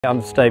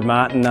I'm Steve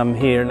Martin. I'm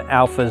here in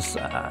ALFA's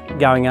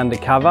Going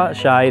Undercover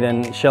Shade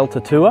and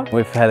Shelter Tour.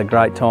 We've had a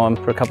great time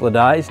for a couple of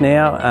days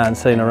now and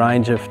seen a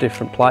range of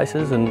different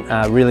places and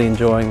really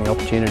enjoying the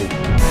opportunity.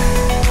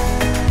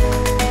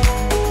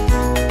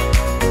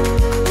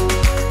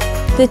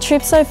 The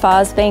trip so far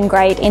has been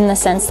great in the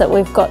sense that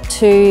we've got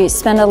to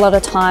spend a lot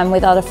of time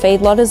with other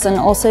feedlotters and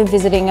also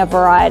visiting a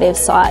variety of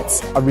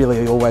sites. I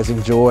really always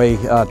enjoy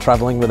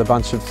travelling with a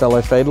bunch of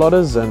fellow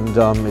feedlotters,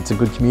 and it's a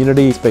good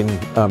community. It's been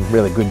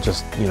really good,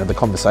 just the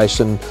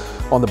conversation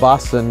on the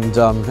bus and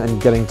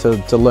getting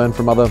to learn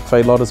from other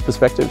feedlotters'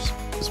 perspectives.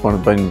 It's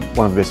been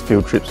one of the best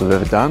field trips I've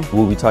ever done.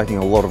 We'll be taking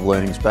a lot of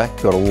learnings back.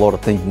 Got a lot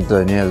of thinking to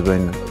do now. There's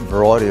been a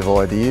variety of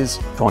ideas,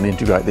 trying to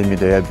integrate them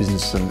into our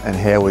business and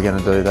how we're going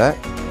to do that.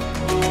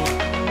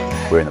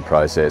 We're in the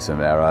process of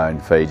our own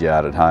feed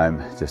yard at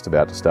home, just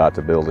about to start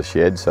to build a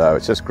shed, so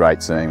it's just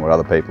great seeing what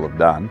other people have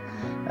done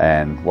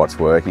and what's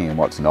working and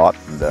what's not,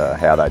 and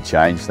how they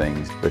change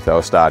things if they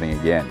were starting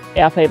again.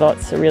 Our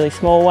feedlot's a really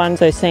small one,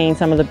 so seeing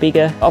some of the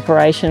bigger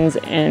operations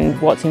and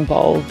what's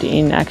involved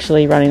in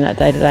actually running that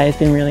day to day has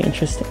been really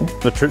interesting.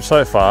 The trip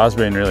so far has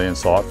been really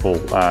insightful,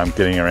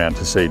 getting around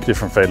to see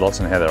different feedlots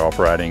and how they're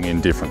operating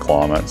in different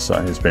climates,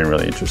 so it's been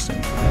really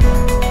interesting.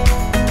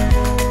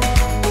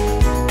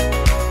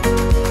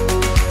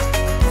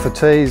 For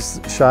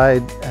teas,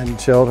 shade and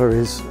shelter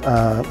is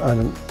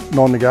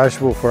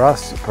non-negotiable for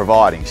us.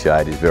 Providing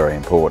shade is very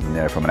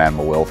important, from an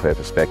animal welfare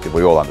perspective.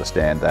 We all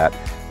understand that,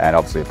 and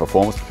obviously a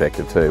performance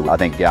perspective too. I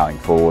think going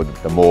forward,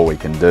 the more we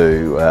can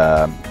do,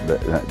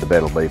 the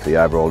better it'll be for the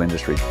overall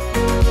industry.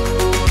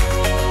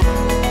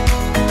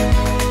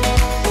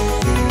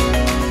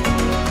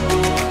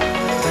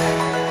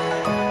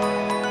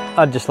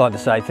 I'd just like to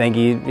say thank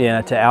you,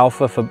 to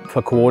ALFA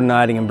for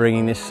coordinating and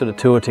bringing this sort of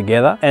tour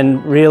together,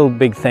 and real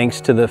big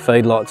thanks to the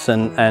feedlots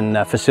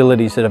and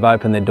facilities that have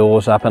opened their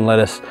doors up and let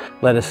us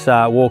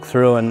walk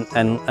through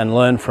and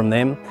learn from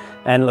them.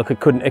 And look,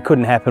 it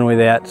couldn't happen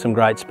without some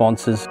great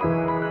sponsors.